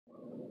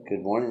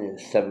Good morning.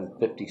 It's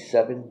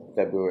 7:57,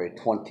 February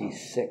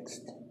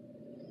 26th.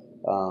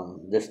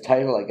 This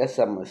title, I guess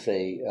I'm going to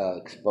say,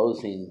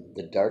 Exposing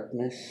the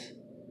Darkness,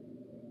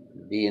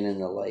 Being in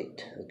the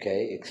Light.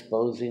 Okay?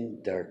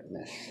 Exposing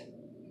darkness.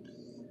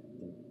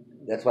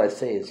 That's why I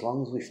say, as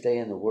long as we stay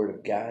in the Word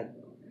of God,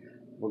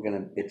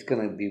 it's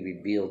going to be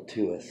revealed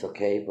to us,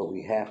 okay? But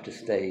we have to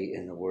stay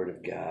in the Word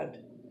of God.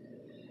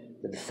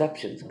 The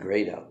deception's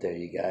great out there,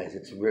 you guys.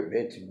 It's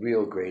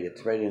real great.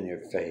 It's right in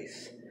your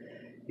face.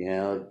 You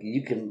know,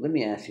 let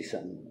me ask you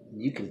something.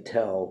 You can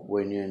tell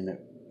when you're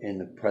in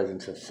the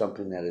presence of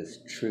something that is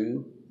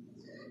true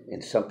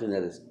and something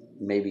that is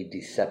maybe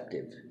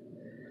deceptive.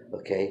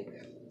 Okay?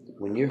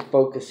 When you're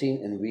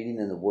focusing and reading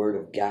in the Word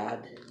of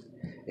God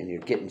and you're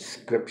getting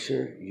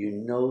scripture, you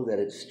know that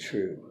it's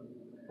true.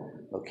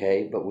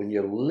 Okay? But when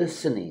you're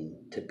listening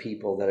to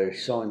people that are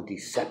showing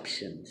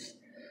deceptions,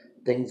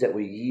 things that were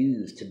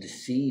used to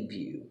deceive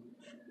you,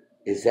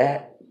 is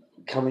that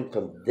coming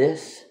from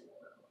this?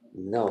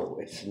 No,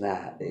 it's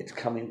not. It's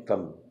coming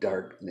from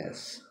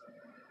darkness.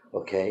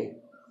 Okay?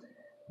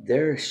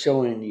 They're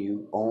showing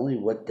you only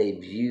what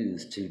they've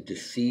used to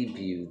deceive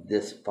you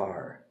this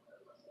far,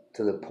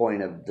 to the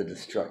point of the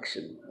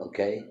destruction.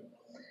 Okay?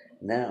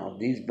 Now,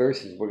 these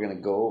verses we're going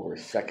to go over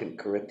 2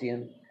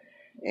 Corinthians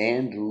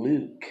and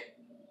Luke.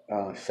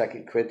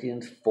 2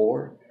 Corinthians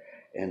 4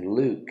 and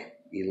Luke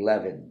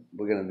 11.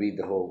 We're going to read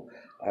the whole.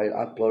 I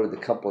uploaded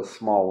a couple of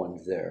small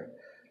ones there.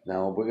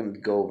 Now, we're going to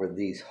go over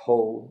these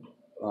whole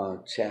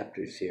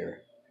chapters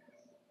here,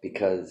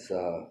 because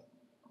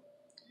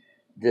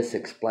this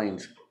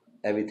explains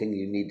everything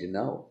you need to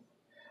know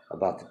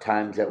about the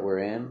times that we're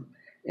in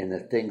and the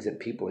things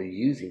that people are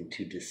using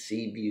to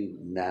deceive you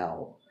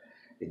now.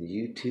 And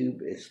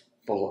YouTube is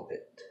full of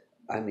it.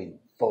 I mean,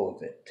 full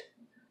of it.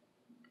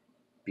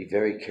 Be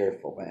very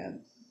careful,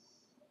 man.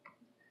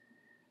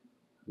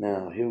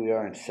 Now, here we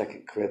are in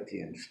 2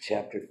 Corinthians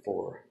chapter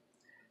 4.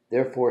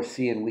 Therefore,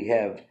 seeing we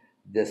have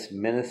this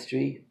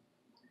ministry,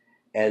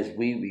 as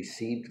we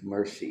received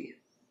mercy,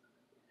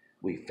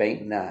 we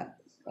faint not.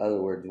 In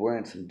other words, we're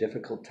in some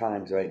difficult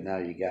times right now,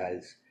 you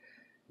guys.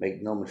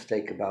 Make no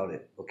mistake about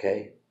it,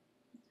 okay?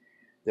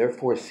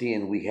 Therefore,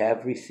 seeing we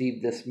have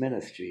received this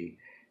ministry,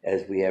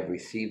 as we have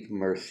received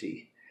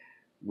mercy.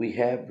 We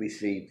have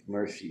received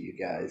mercy, you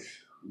guys.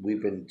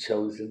 We've been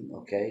chosen,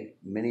 okay?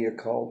 Many are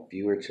called,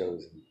 few are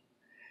chosen.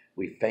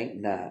 We faint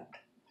not,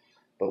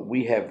 but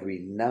we have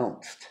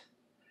renounced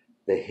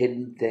the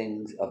hidden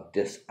things of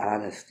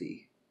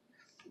dishonesty.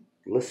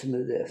 Listen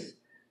to this.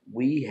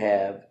 We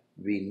have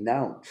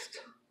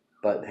renounced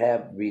the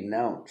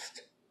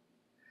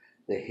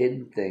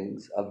hidden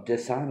things of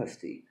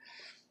dishonesty,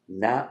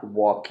 not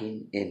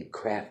walking in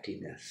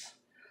craftiness.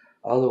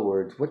 In other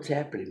words, what's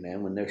happening,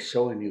 man, when they're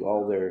showing you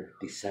all their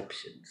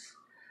deceptions?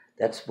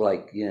 That's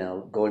like,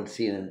 going and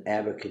seeing an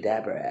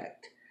abracadabra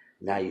act.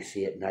 Now you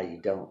see it, now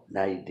you don't,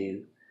 now you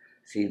do.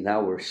 See,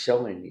 now we're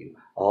showing you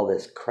all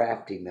this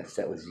craftiness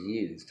that was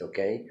used,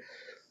 okay?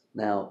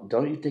 Now,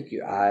 don't you think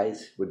your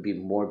eyes would be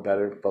more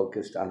better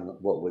focused on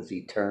what was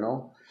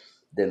eternal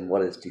than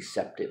what is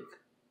deceptive?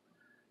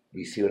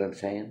 You see what I'm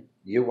saying?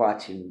 You're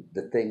watching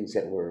the things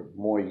that were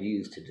more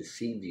used to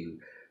deceive you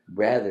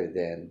rather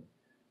than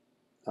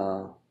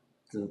the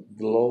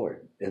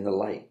Lord and the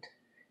light,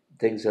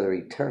 things that are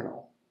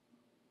eternal.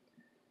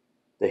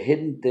 The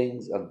hidden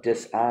things of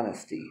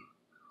dishonesty,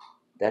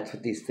 that's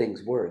what these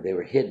things were. They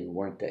were hidden,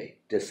 weren't they?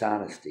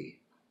 Dishonesty.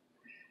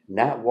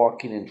 Not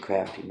walking in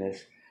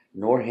craftiness,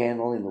 nor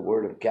handling the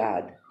word of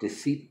God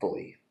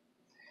deceitfully,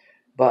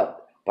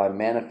 but by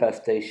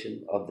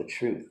manifestation of the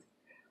truth,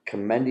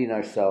 commending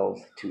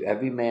ourselves to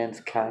every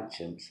man's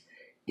conscience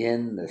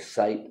in the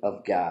sight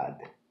of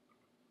God.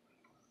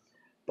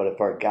 But if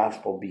our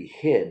gospel be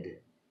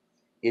hid,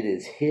 it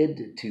is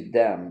hid to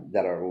them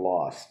that are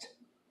lost.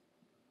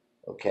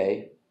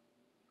 Okay?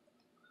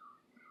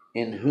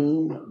 In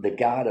whom the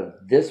God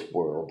of this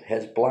world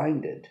has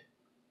blinded.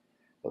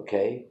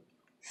 Okay?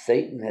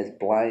 Satan has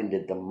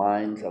blinded the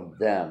minds of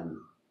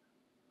them,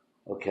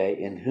 okay,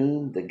 in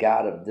whom the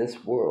God of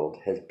this world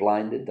has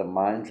blinded the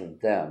minds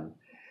of them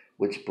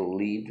which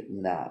believed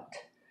not,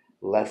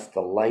 lest the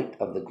light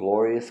of the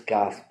glorious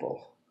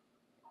gospel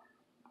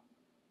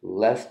of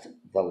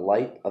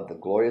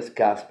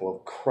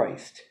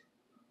Christ,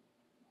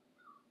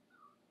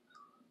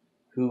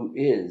 who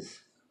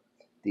is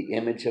the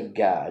image of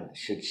God,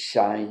 should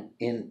shine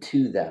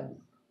into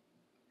them.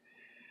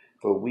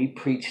 For we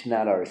preach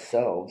not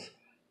ourselves,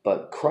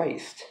 but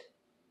Christ,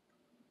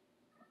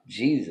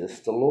 Jesus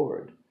the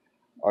Lord,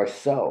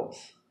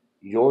 ourselves,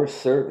 your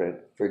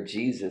servant for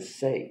Jesus'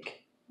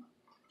 sake.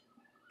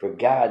 For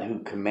God,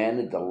 who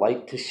commanded the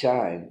light to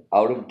shine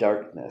out of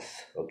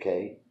darkness,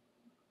 okay?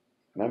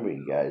 Remember,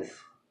 you guys,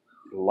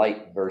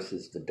 light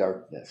versus the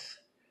darkness.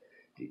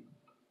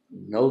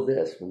 Know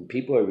this, when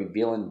people are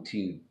revealing to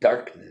you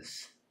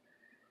darkness,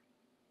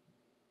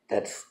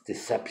 that's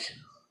deception.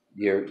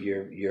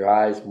 Your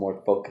eyes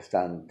more focused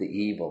on the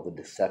evil, the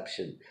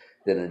deception,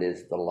 than it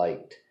is the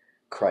light,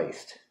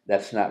 Christ.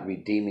 That's not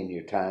redeeming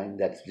your time.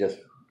 That's just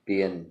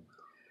being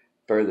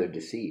further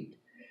deceived.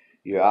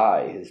 Your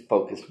eye is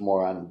focused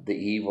more on the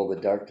evil, the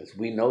darkness.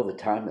 We know the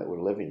time that we're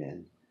living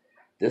in.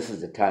 This is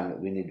the time that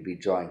we need to be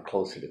drawing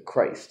closer to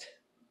Christ.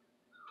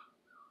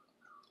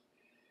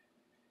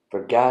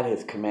 For God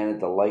has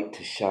commanded the light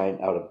to shine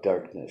out of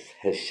darkness,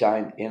 has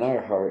shined in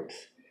our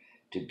hearts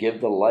to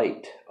give the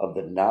light of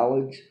the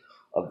knowledge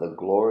of the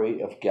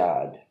glory of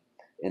God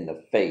in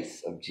the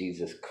face of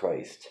Jesus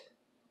Christ.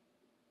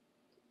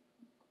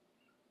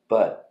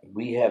 But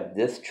we have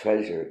this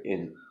treasure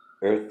in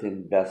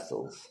earthen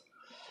vessels,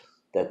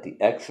 that the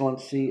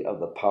excellency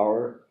of the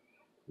power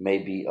may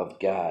be of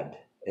God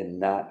and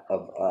not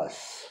of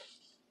us.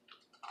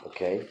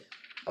 Okay?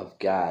 Of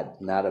God,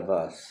 not of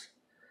us.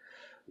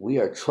 We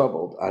are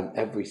troubled on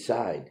every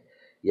side,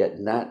 yet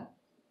not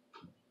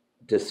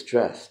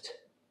distressed.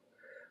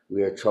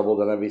 We are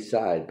troubled on every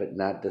side, but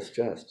not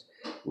distressed.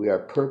 We are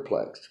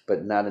perplexed,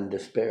 but not in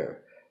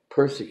despair.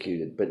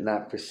 Persecuted, but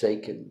not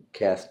forsaken.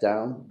 Cast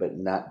down, but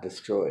not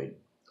destroyed.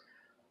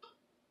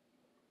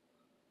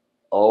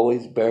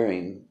 Always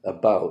bearing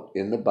about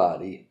in the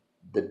body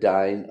the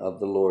dying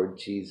of the Lord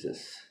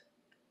Jesus,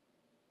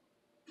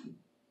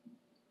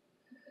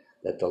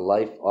 that the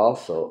life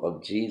also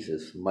of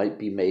Jesus might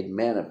be made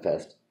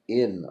manifest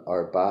in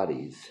our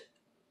bodies.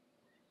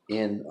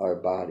 In our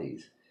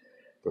bodies.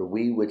 For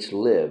we which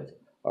live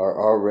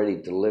are already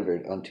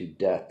delivered unto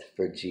death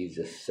for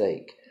Jesus'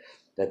 sake,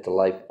 that the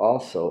life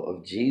also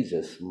of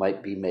Jesus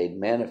might be made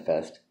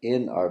manifest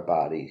in our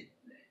body,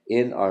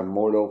 in our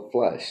mortal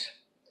flesh.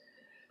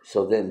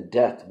 So then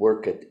death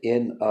worketh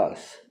in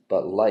us,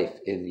 but life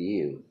in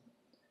you.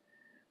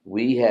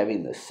 We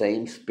having the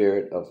same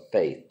spirit of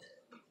faith,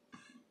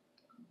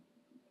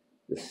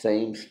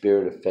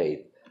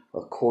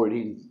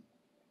 according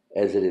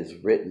as it is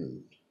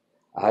written,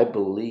 I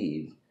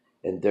believe,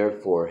 and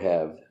therefore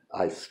have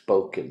I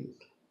spoken.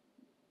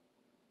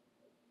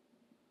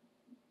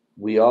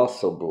 We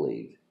also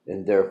believe,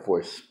 and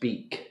therefore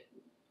speak,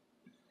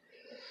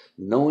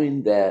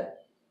 knowing that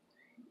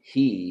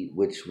he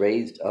which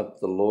raised up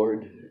the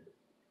Lord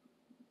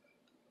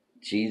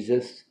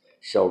Jesus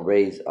shall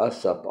raise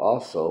us up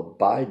also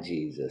by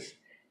Jesus,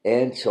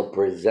 and shall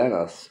present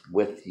us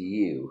with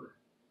you.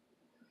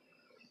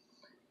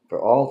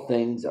 For all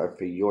things are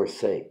for your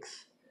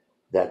sakes,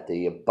 that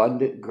the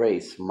abundant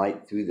grace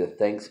might through the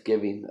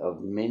thanksgiving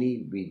of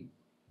many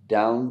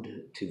redound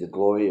to the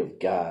glory of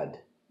God.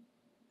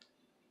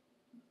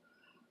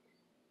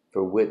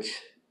 For which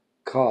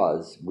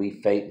cause we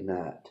faint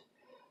not,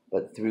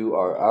 but through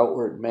our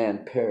outward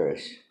man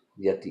perish,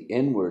 yet the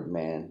inward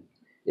man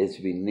is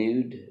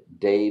renewed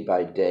day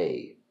by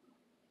day.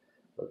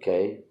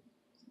 Okay?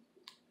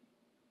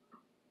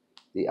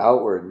 The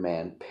outward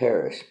man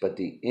perish, but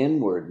the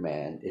inward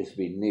man is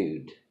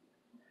renewed.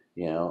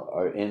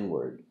 Our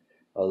inward.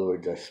 In other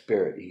words, our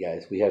spirit, you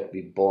guys. We have to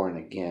be born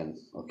again,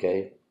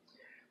 okay?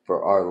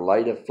 For our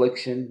light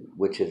affliction,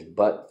 which is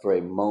but for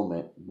a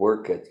moment,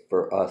 worketh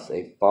for us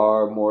a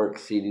far more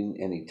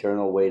exceeding and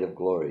eternal weight of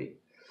glory.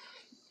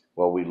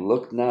 While we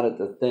look not at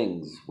the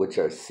things which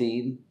are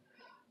seen,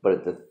 but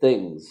at the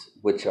things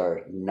which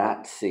are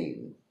not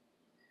seen.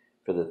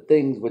 For the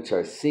things which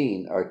are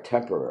seen are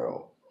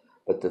temporal,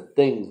 but the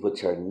things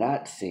which are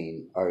not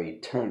seen are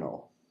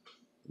eternal.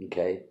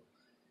 Okay?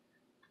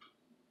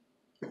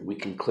 We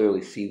can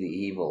clearly see the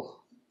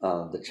evil,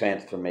 the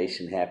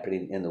transformation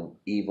happening in the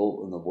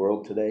evil in the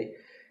world today.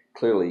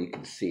 Clearly you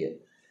can see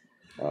it,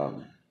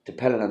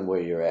 depending on where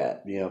you're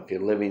at. If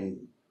you're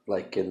living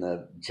like in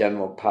the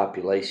general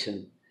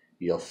population,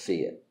 you'll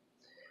see it.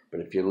 But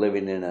if you're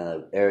living in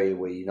an area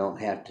where you don't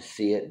have to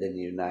see it, then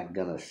you're not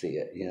going to see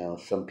it.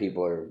 Some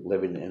people are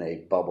living in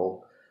a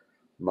bubble.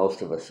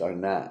 Most of us are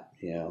not,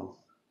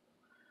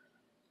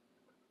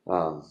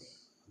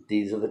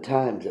 These are the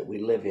times that we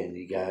live in,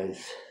 you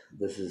guys.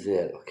 This is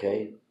it,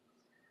 okay?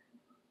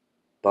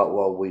 But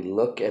while we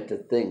look at the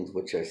things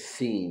which are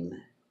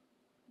seen,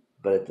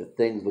 but at the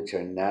things which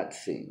are not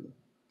seen.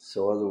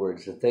 So in other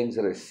words, the things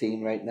that are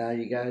seen right now,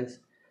 you guys,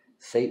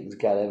 Satan's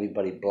got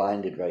everybody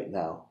blinded right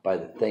now by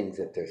the things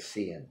that they're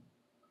seeing.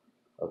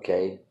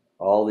 Okay?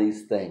 All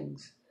these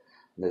things.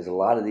 And there's a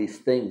lot of these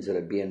things that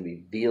are being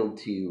revealed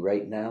to you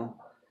right now.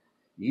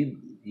 You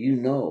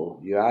know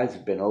your eyes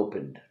have been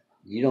opened.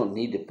 You don't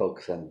need to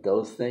focus on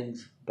those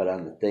things, but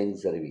on the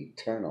things that are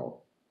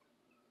eternal.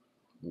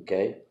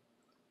 Okay?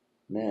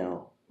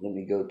 Now, let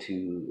me go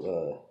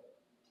to,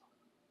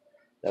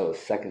 that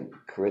was 2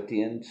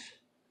 Corinthians.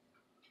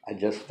 I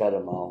just fed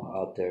them all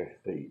out there,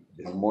 but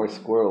there's more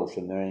squirrels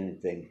than there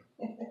anything.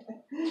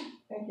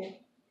 Okay.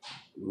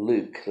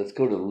 Luke, let's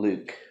go to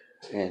Luke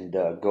and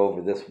go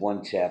over this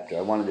one chapter.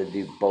 I wanted to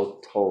do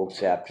both whole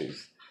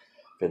chapters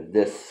for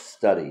this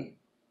study.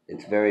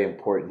 It's very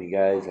important, you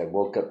guys. I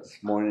woke up this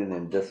morning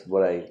and this is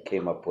what I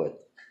came up with.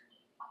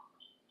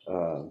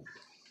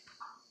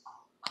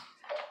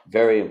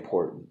 Very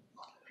important.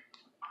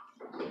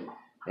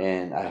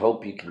 And I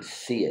hope you can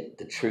see it,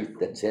 the truth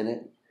that's in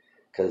it,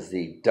 because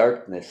the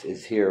darkness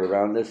is here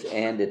around us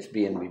and it's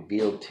being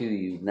revealed to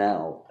you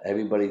now.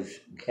 Everybody's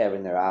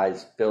having their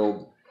eyes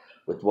filled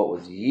with what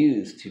was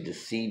used to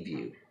deceive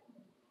you,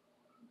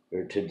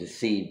 or to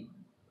deceive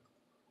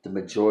the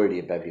majority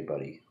of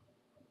everybody.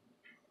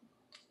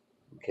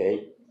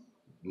 Okay?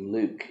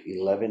 Luke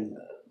 11,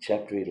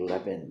 chapter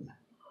 11.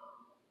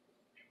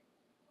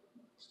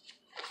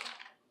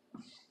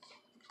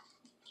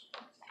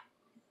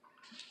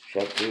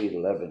 Chapter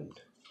 11.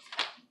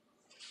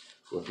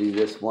 We'll do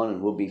this one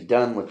and we'll be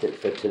done with it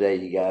for today,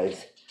 you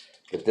guys.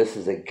 But this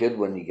is a good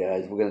one, you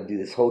guys. We're going to do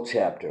this whole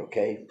chapter,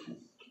 okay?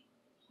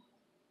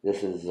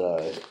 This is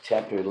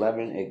chapter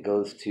 11. It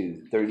goes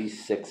to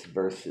 36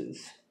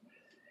 verses.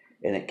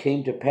 And it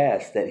came to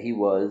pass that he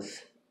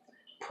was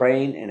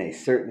praying in a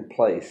certain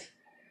place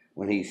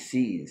when he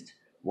seized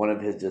one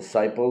of his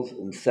disciples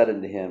and said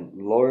unto him,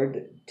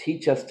 Lord,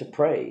 teach us to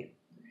pray,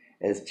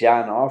 as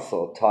John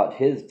also taught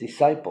his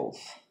disciples.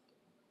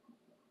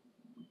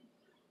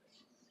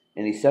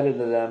 And he said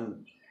unto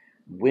them,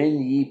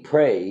 when ye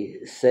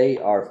pray, say,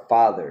 Our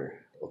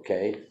Father,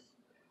 okay?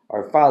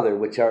 Our Father,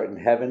 which art in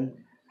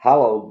heaven,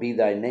 hallowed be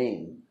thy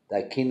name.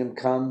 Thy kingdom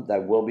come, thy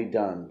will be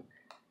done,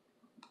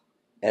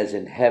 as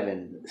in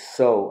heaven,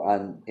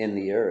 so in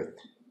the earth.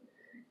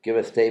 Give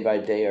us day by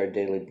day our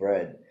daily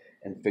bread,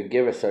 and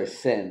forgive us our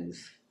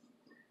sins,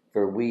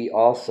 for we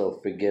also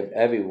forgive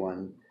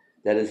everyone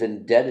that is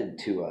indebted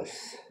to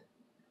us.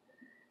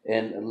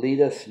 And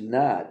lead us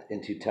not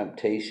into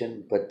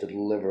temptation, but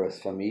deliver us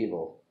from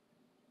evil.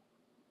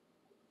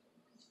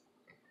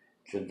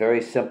 It's a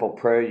very simple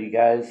prayer, you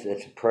guys.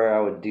 It's a prayer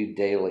I would do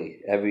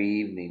daily, every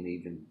evening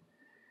even.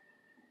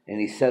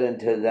 And he said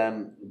unto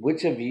them,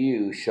 which of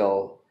you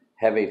shall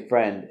have a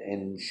friend,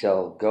 and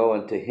shall go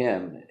unto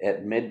him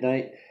at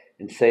midnight,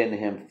 and say unto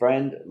him,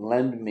 Friend,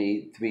 lend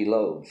me 3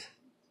 loaves.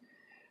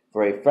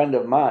 For a friend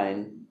of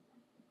mine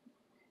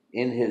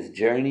in his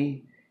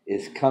journey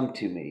is come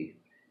to me,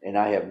 and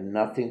I have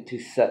nothing to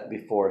set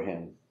before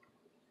him.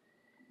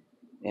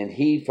 And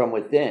he from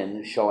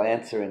within shall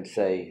answer and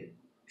say,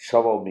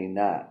 Trouble me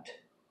not.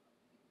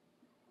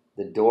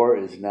 The door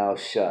is now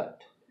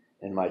shut,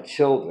 and my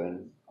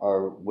children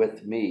are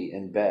with me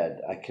in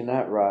bed. I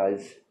cannot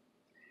rise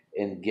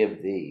and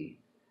give thee.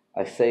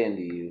 I say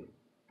unto you,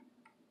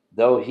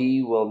 though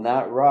he will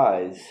not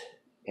rise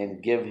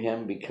and give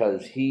him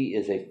because he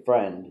is a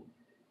friend,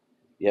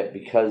 yet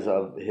because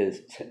of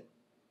his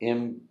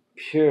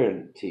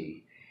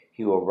impurity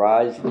he will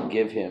rise and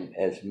give him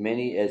as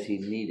many as he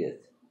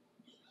needeth.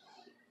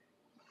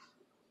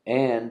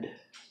 And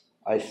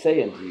I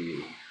say unto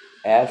you,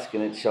 ask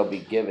and it shall be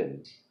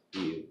given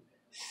you.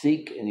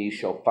 Seek and you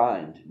shall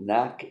find.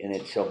 Knock and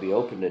it shall be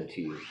opened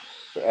unto you.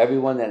 For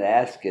everyone that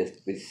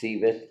asketh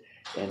receiveth,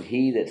 and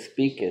he that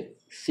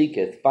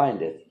seeketh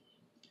findeth.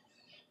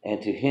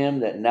 And to him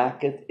that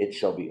knocketh it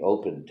shall be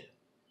opened.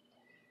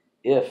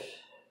 If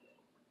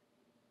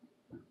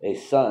a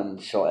son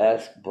shall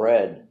ask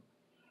bread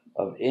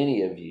of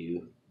any of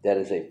you that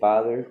is a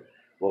father,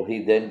 will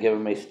he then give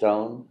him a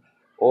stone?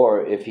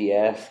 Or if he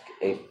ask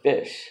a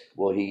fish,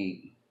 will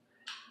he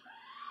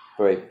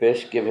for a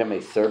fish give him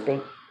a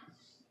serpent?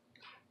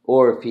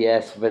 Or if he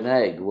ask of an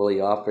egg, will he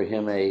offer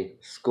him a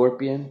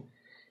scorpion?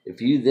 If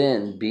you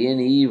then,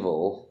 being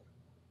evil,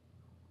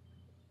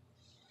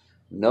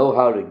 know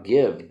how to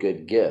give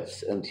good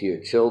gifts unto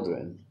your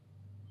children,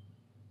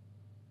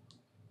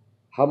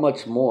 how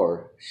much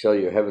more shall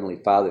your heavenly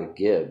Father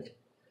give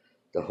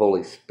the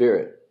Holy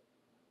Spirit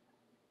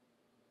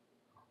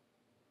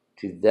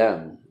to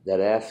them that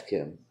ask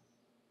him?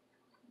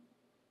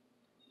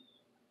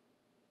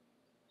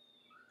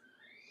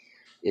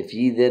 If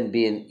ye then,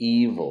 being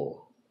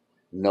evil,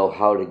 know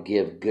how to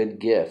give good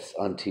gifts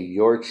unto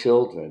your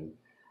children,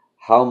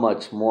 how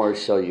much more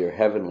shall your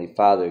heavenly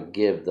Father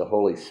give the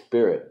Holy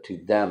Spirit to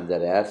them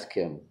that ask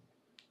him?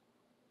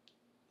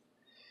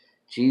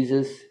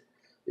 Jesus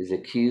is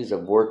accused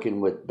of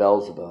working with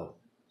Beelzebub,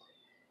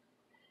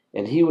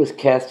 and he was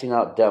casting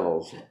out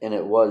devils, and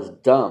it was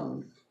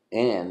dumb.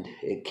 And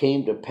it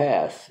came to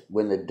pass,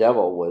 when the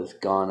devil was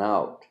gone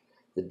out,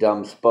 the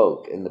dumb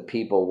spoke, and the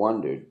people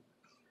wondered.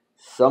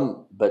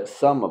 But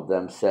some of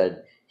them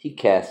said, He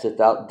casteth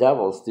out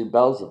devils through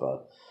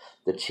Beelzebub,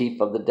 the chief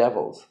of the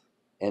devils.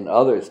 And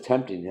others,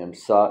 tempting him,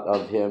 sought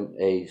of him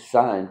a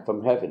sign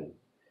from heaven.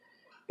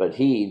 But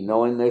he,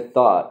 knowing their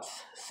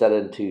thoughts, said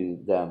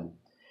unto them,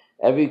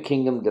 Every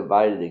kingdom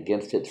divided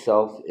against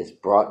itself is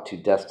brought to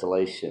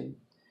desolation,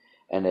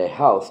 and a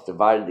house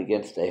divided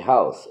against a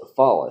house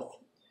falleth.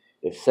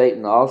 If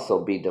Satan also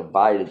be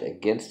divided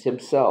against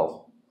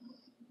himself,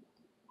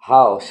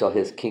 how shall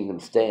his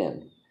kingdom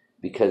stand?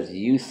 Because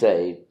you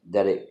say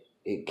that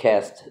it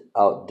cast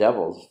out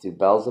devils through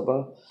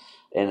Beelzebub,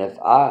 and if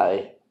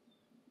I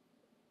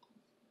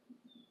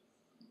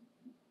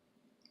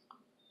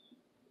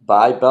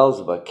by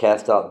Beelzebub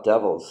cast out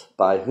devils,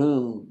 by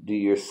whom do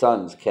your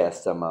sons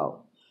cast them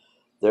out?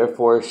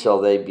 Therefore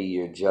shall they be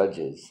your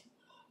judges.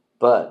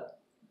 But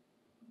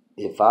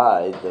if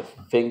I, the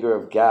finger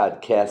of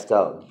God, cast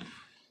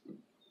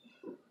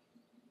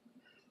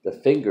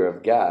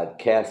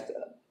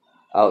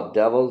out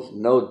devils,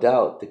 no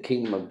doubt the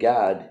kingdom of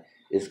God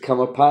is come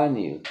upon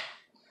you.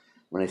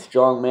 When a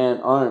strong man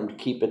armed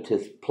keepeth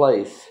his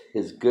place,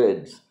 his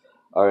goods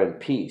are in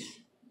peace.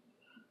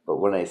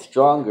 But when a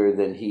stronger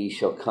than he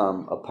shall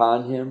come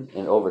upon him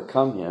and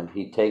overcome him,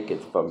 he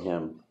taketh from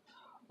him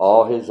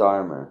all his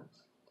armor,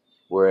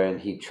 wherein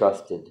he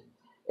trusted,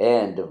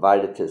 and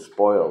divideth his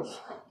spoils.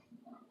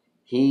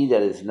 He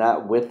that is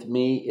not with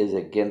me is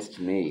against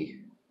me,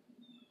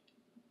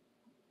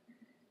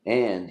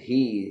 and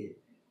he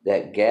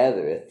that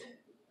gathereth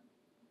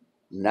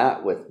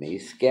not with me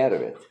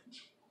scattereth.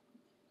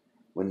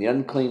 When the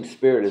unclean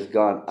spirit is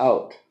gone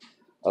out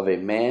of a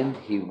man,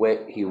 he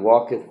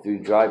walketh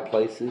through dry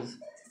places,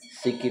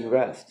 seeking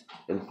rest.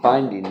 And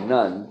finding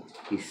none,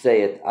 he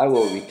saith, I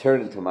will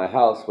return into my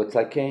house whence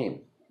I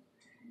came.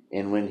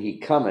 And when he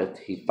cometh,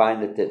 he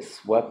findeth it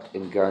swept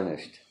and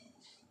garnished.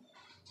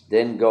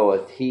 Then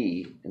goeth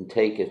he and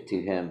taketh to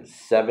him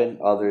 7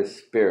 other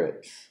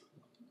spirits,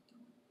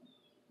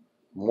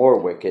 more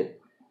wicked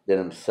than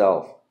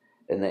himself,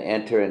 and they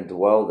enter and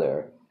dwell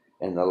there.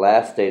 And the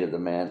last state of the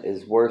man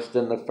is worse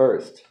than the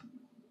first.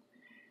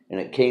 And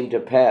it came to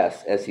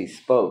pass, as he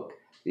spoke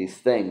these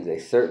things, a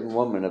certain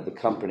woman of the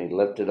company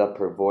lifted up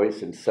her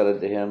voice and said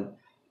unto him,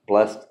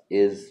 Blessed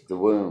is the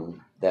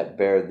womb that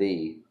bare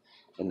thee,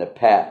 and the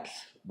paps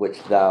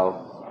which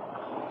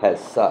thou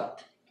hast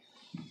sucked.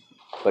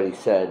 But he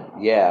said,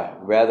 Yea,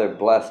 rather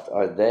blessed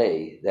are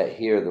they that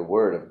hear the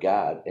word of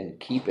God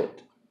and keep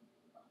it.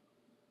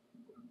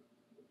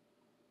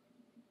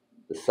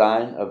 The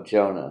sign of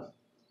Jonah.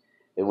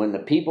 And when the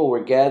people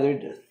were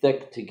gathered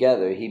thick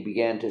together, he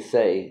began to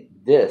say,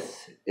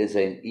 This is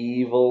an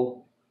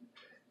evil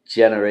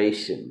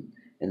generation,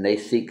 and they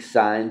seek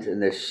signs,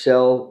 and there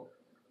shall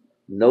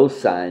no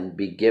sign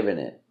be given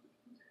it,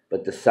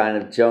 but the sign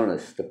of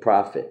Jonas the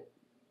prophet.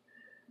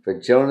 For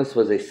Jonas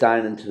was a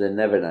sign unto the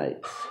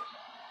Ninevites.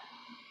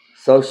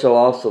 So shall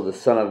also the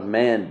Son of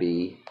Man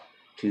be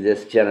to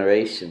this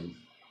generation.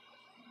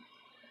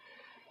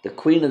 The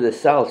queen of the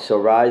south shall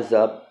rise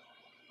up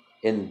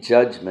in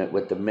judgment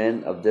with the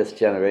men of this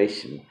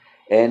generation,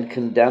 and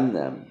condemn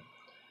them.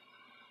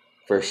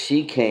 For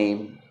she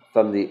came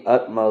from the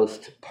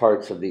utmost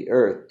parts of the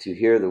earth to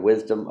hear the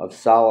wisdom of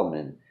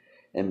Solomon,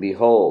 and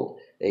behold,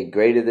 a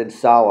greater than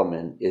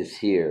Solomon is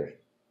here.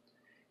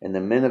 And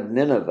the men of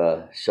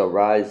Nineveh shall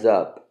rise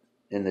up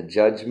in the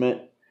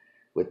judgment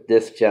with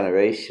this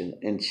generation,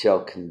 and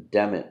shall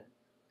condemn it.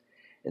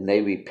 And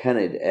they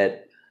repented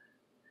at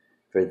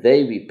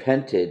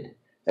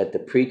the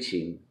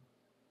preaching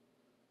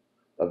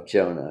of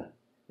Jonah.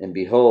 And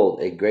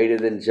behold, a greater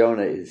than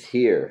Jonah is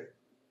here.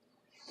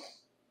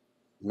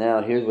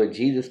 Now, here's where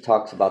Jesus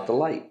talks about the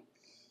light,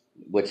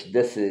 which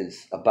this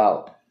is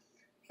about.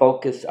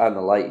 Focus on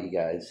the light, you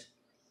guys.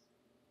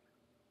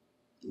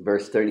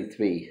 Verse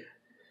 33,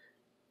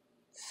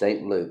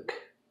 St. Luke,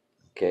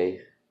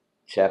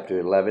 chapter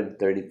 11,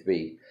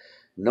 33.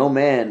 No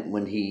man,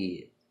 when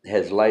he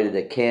has lighted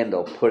a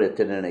candle, putteth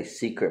it in a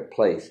secret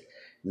place,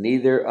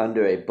 neither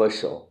under a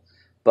bushel,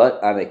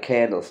 but on a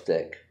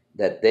candlestick,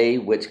 that they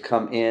which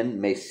come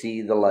in may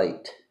see the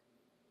light.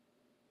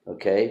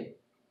 Okay?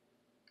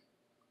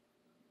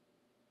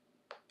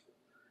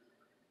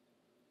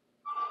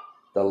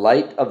 The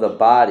light of the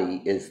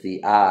body is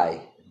the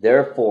eye.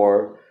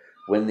 Therefore,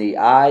 when the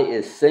eye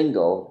is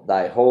single,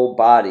 thy whole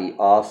body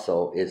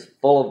also is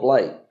full of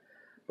light.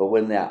 But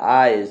when the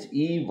eye is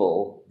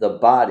evil, the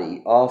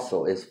body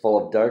also is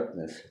full of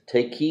darkness.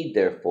 Take heed,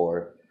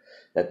 therefore,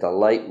 that the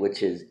light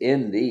which is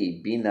in thee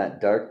be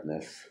not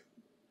darkness.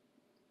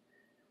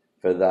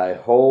 For thy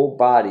whole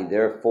body,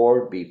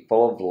 therefore, be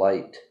full of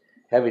light,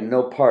 having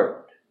no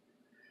part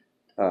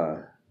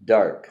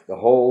dark. The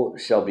whole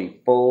shall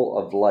be full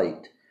of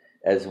light,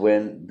 as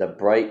when the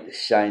bright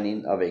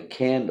shining of a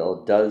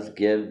candle does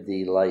give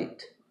thee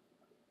light.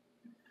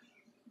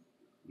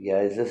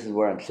 Guys, this is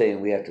where I'm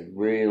saying we have to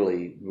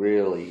really,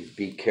 really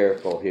be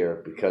careful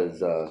here,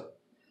 because the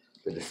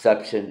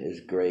deception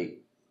is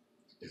great.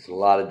 There's a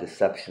lot of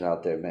deception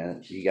out there,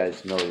 man. You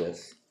guys know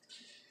this.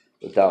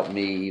 Without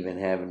me even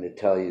having to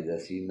tell you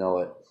this, you know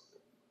it.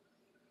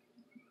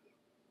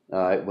 All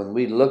right, when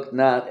we look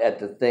not at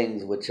the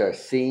things which are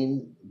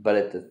seen, but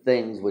at the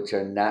things which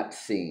are not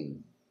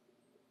seen.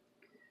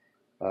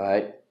 All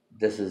right,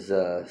 this is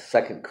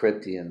 2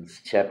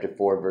 Corinthians chapter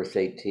 4, verse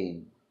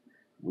 18.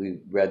 We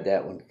read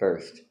that one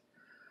first.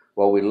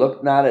 Well, we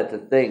look not at the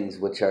things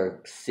which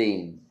are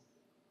seen.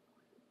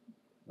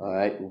 All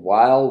right,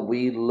 while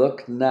we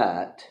look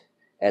not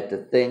at the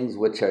things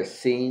which are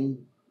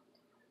seen,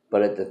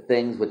 but at the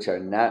things which are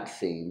not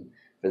seen.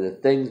 For the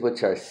things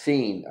which are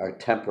seen are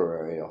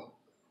temporary,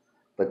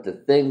 but the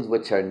things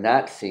which are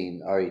not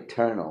seen are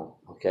eternal.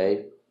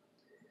 Okay?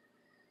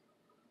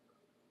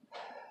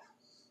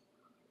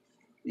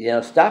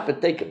 Stop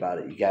and think about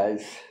it, you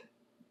guys.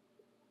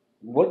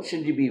 What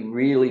should you be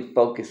really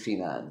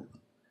focusing on?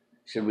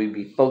 Should we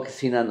be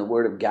focusing on the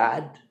Word of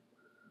God?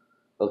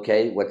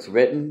 Okay, what's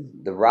written,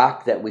 the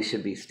rock that we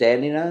should be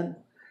standing on?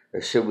 Or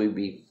should we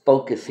be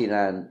focusing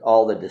on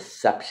all the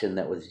deception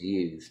that was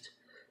used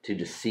to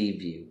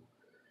deceive you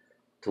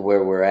to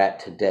where we're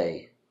at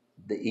today?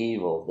 The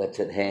evil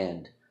that's at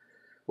hand.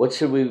 What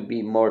should we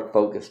be more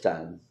focused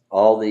on?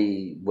 All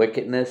the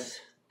wickedness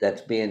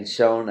that's being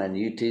shown on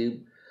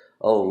YouTube?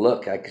 Oh,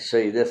 look, I can show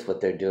you this, what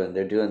they're doing.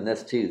 They're doing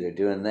this too. They're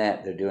doing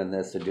that. They're doing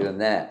this. They're doing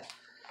that.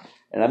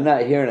 And I'm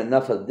not hearing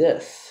enough of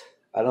this.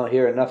 I don't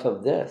hear enough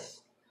of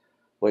this.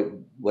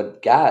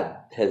 What God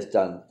has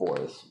done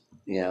for us.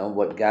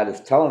 What God is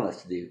telling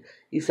us to do.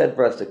 He said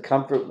for us to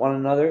comfort one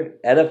another,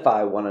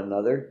 edify one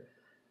another.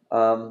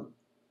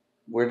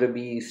 We're to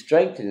be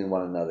strengthening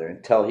one another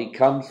until He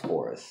comes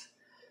for us.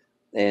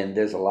 And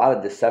there's a lot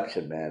of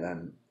deception,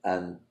 man,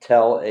 on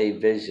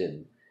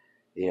television.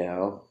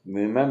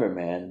 Remember,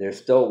 man, they're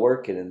still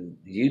working, and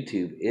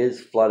YouTube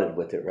is flooded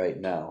with it right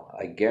now.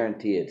 I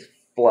guarantee it's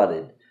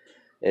flooded.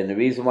 And the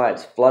reason why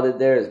it's flooded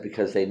there is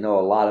because they know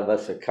a lot of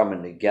us are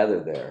coming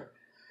together there.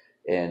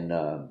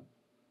 And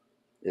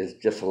there's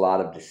just a lot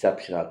of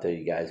deception out there,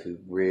 you guys. We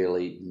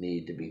really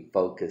need to be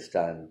focused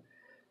on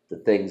the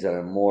things that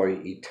are more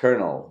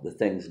eternal, the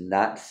things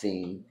not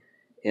seen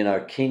in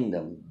our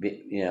kingdom. We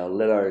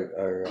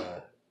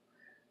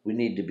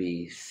need to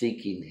be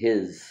seeking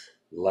His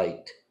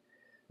light,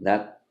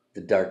 not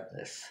the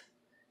darkness.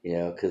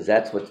 Because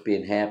that's what's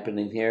been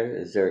happening here,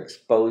 is they're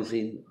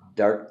exposing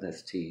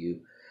darkness to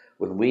you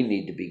when we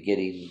need to be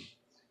getting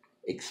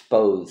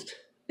exposed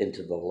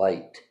into the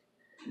light.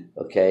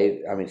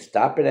 Okay? I mean,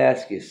 stop and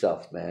ask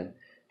yourself, man,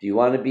 do you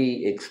want to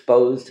be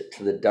exposed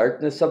to the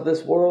darkness of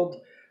this world,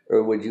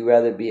 or would you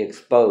rather be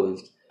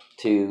exposed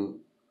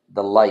to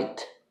the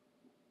light?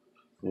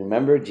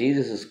 Remember,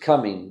 Jesus is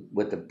coming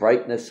with the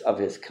brightness of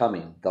His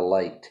coming, the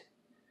light.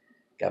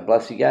 God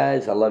bless you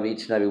guys. I love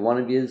each and every one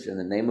of you in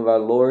the name of our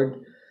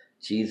Lord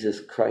Jesus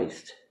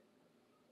Christ.